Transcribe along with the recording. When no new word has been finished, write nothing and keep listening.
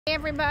Hey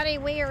everybody,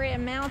 we are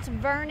in Mount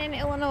Vernon,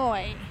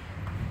 Illinois.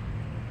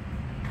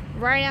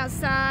 Right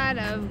outside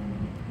of,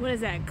 what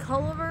is that,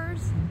 Culver's?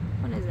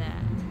 What is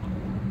that?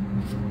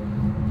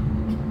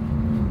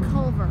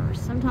 Culver's,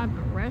 some type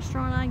of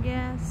restaurant, I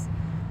guess.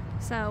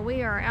 So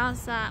we are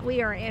outside,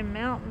 we are in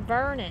Mount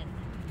Vernon,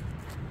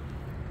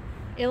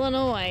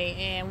 Illinois,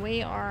 and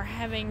we are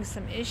having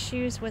some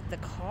issues with the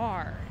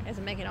car. It's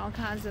making all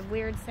kinds of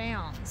weird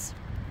sounds.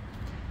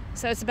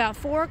 So it's about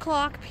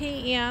 4:00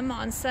 p.m.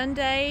 on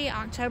Sunday,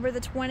 October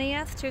the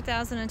 20th,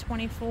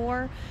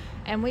 2024,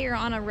 and we are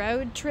on a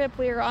road trip.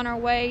 We are on our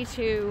way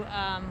to,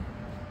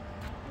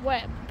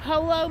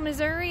 Polo,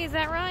 Missouri, is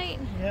that right?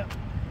 Yep.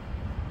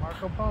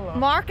 Marco Polo.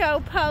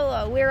 Marco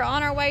Polo. We're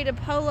on our way to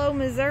Polo,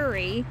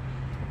 Missouri,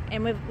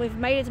 and we've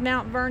made it to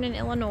Mount Vernon,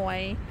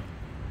 Illinois,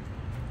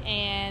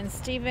 and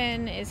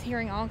Stephen is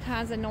hearing all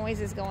kinds of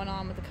noises going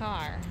on with the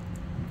car.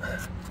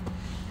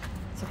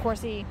 So of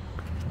course he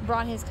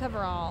brought his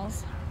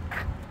coveralls.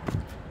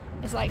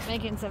 It's like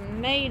making some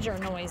major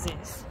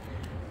noises.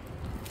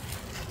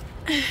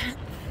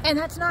 And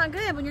that's not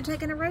good when you're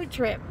taking a road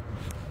trip.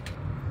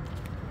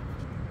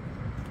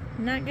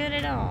 Not good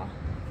at all.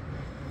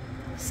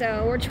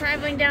 So we're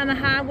traveling down the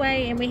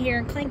highway and we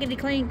hear clinkety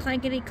clink,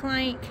 clankety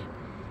clank.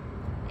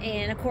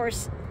 And of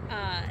course,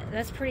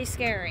 that's pretty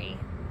scary,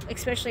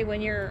 especially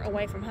when you're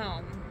away from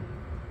home.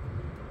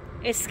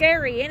 It's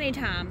scary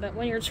anytime, but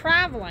when you're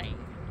traveling,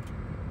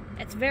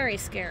 it's very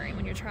scary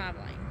when you're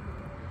traveling.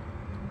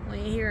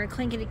 When you hear a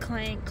clinkety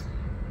clank.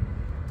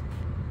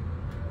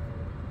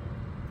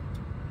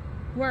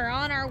 We're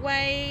on our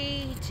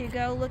way to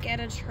go look at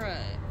a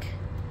truck.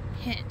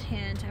 Hint,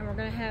 hint. And we're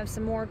going to have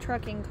some more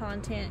trucking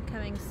content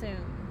coming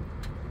soon.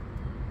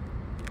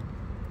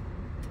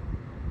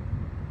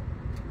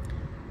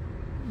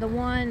 The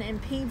one in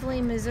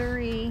Peevely,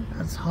 Missouri.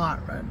 That's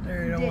hot right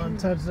there. You don't want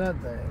to touch that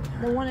thing.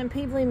 The one in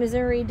Peevely,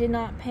 Missouri did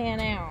not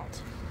pan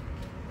out.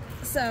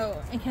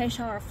 So, in case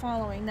y'all are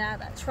following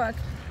that truck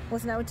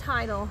with no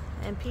title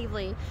in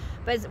Peevely.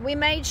 But we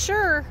made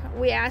sure,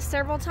 we asked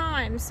several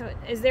times, so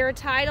is there a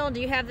title? Do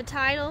you have the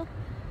title?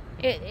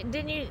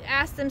 Didn't you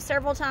ask them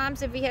several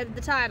times if he had the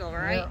title,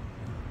 right? Yeah.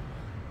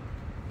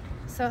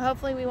 So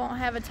hopefully we won't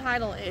have a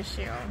title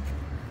issue.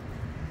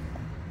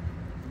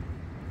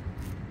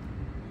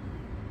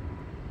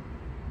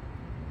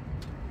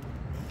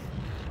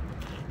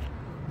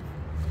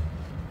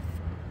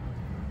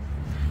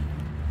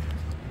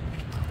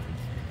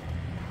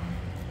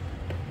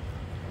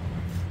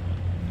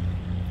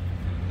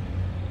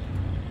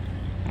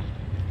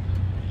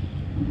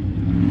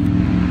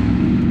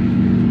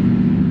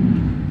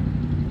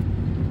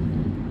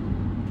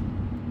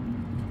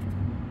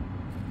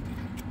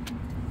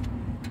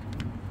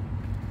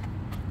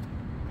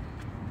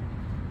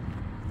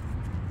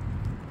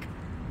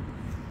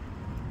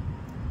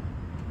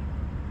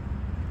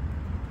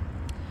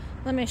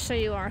 Let me show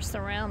you our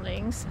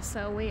surroundings.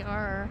 So we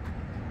are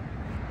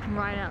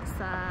right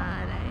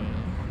outside a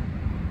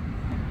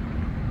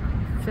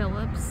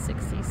Phillips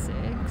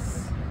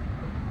 66.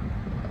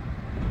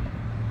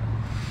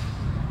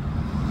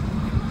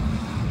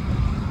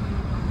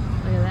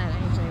 Look at that,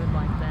 AJ would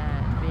like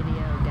that.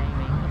 Video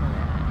gaming, look at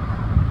that.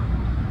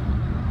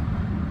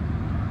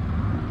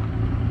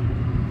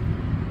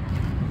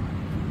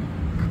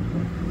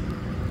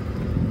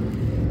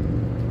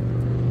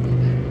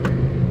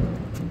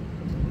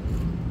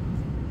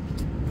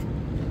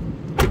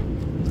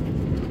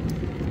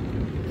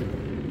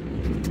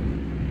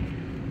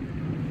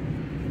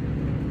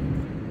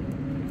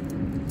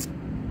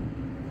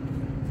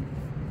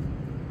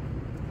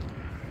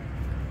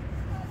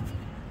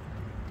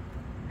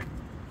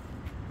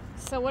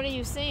 So what are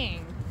you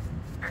seeing?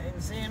 I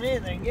ain't seeing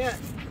anything yet.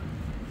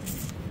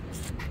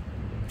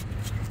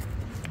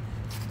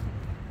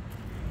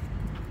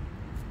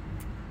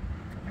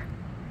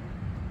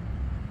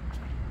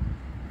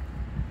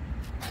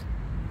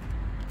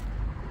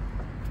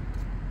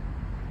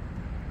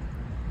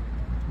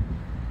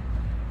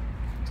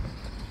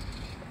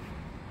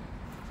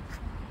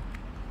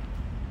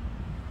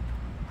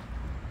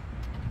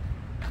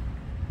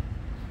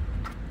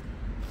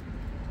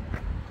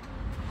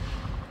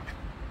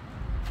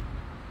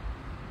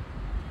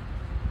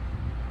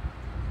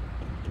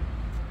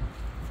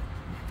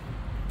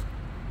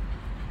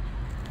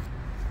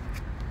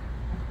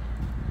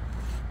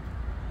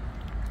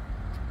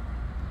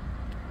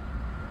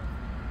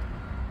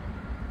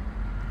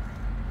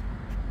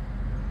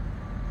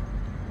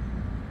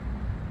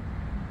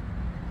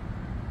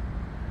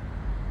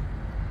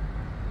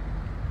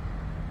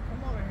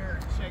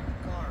 Shake the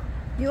car.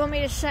 You want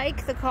me to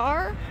shake the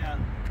car? Yeah.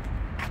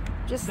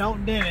 Just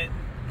don't dent it.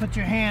 Put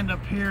your hand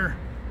up here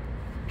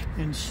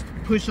and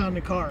push on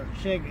the car.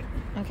 Shake it.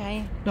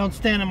 okay. Don't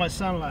stand in my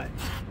sunlight.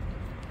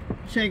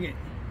 Shake it.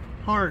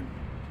 Hard.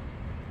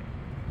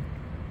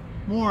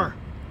 More.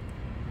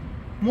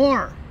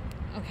 More.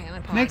 Okay, I'm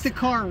gonna pause. Make the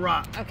car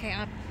rock. Okay,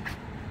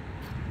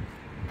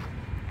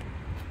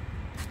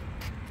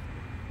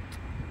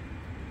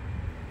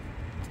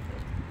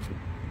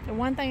 The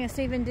one thing that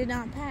Stephen did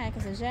not pack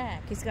is a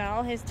jack. He's got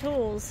all his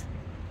tools.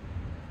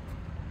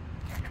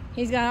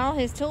 He's got all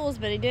his tools,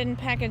 but he didn't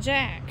pack a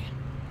jack.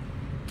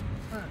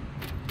 Huh.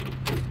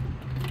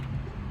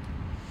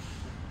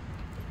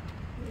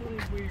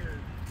 Really weird.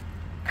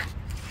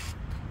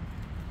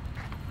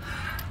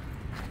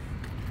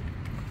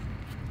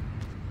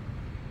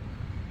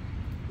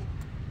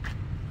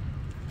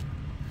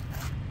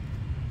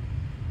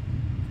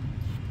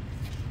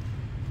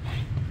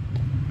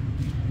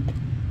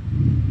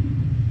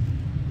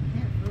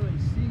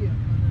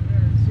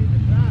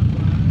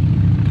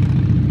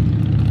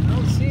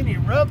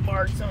 Rub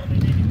marks on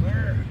it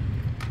anywhere.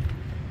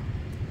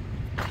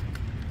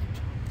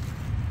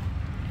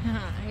 I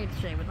hate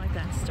to say, but like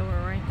that store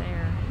right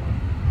there.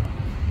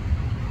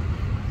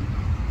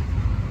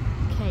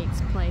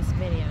 Kate's Place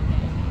video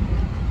game.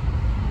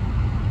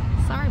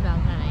 Sorry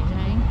about that, AJ.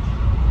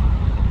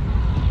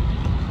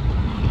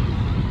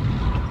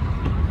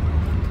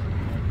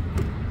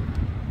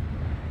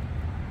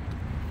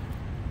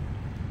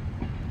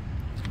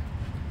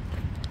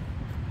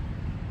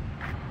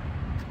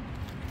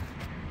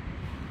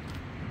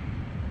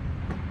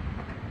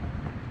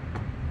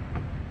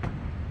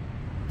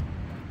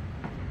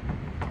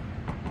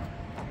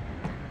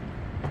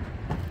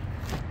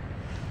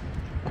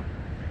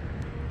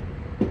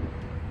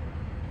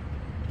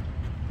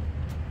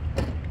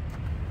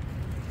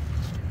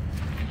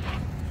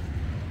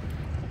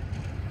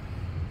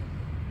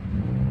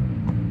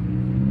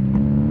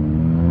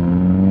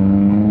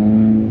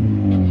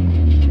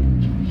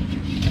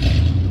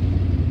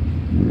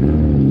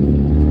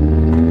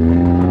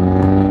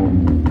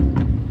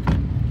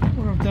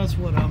 That's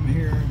what I'm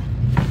hearing.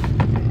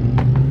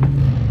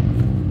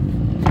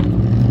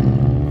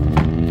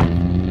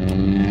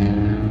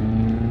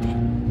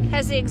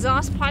 Has the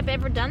exhaust pipe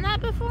ever done that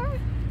before?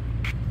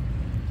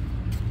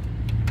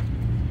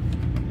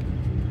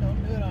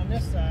 Don't do it on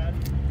this side.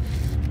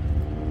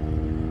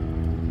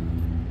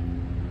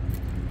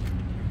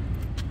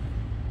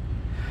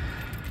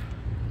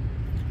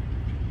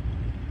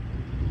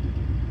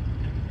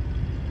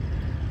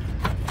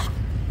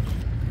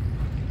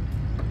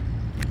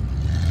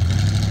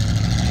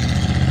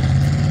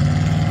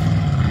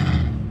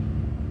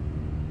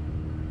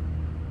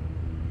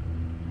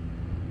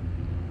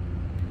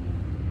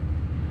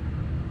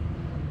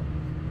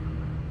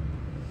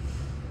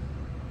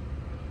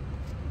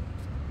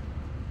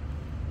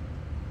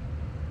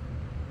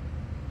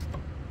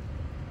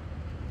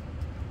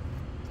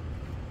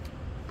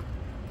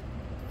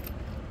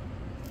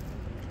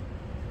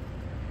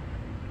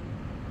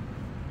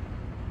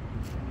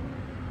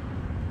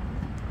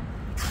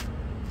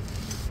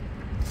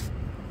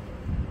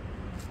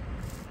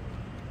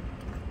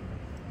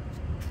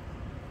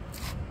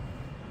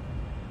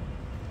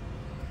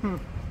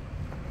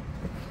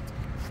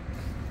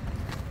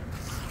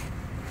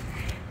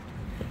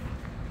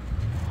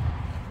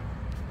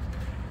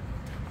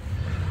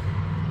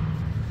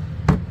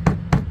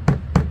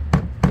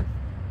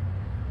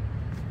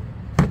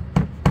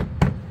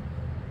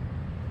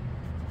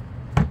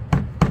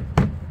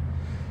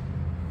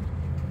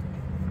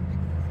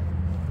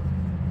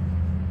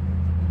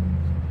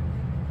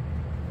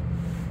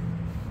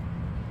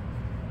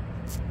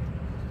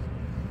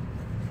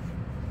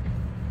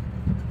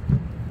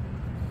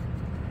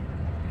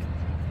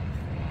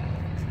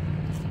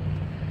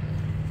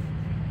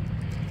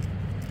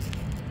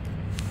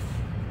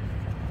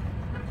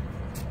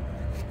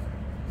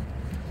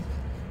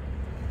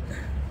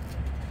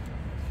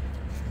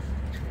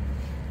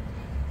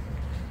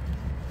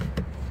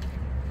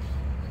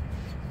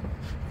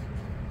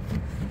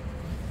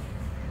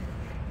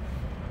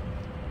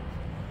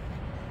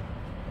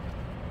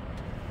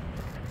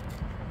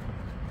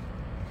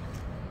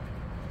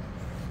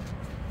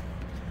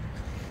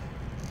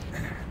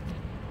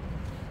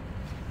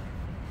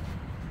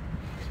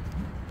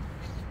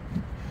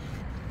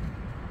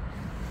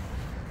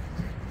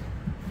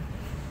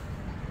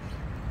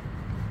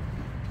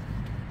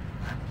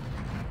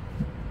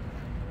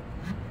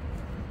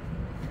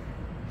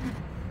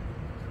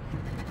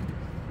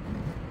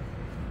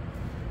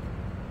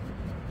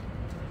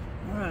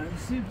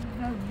 Let's see if it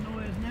does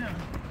noise now.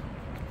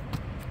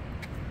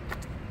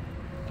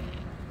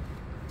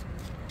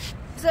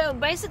 So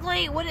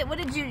basically, what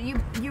did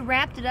you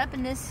wrapped it up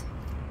in this?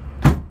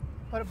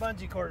 Put a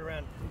bungee cord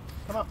around it.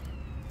 Come on.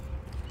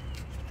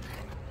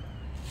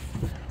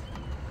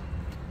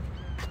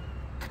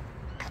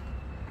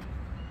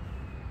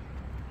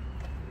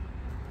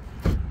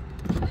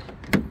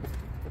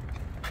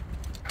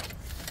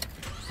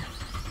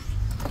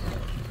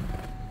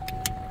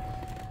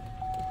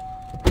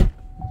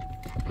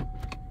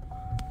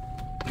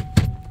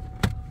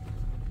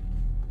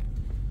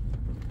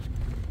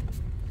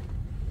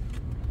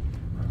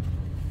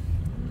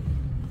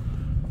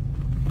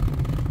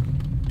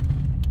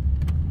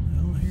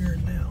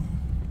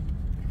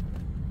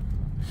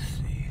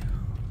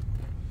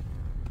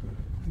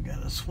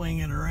 Swing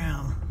it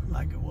around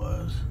like it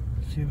was.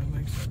 See if it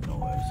makes that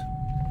noise.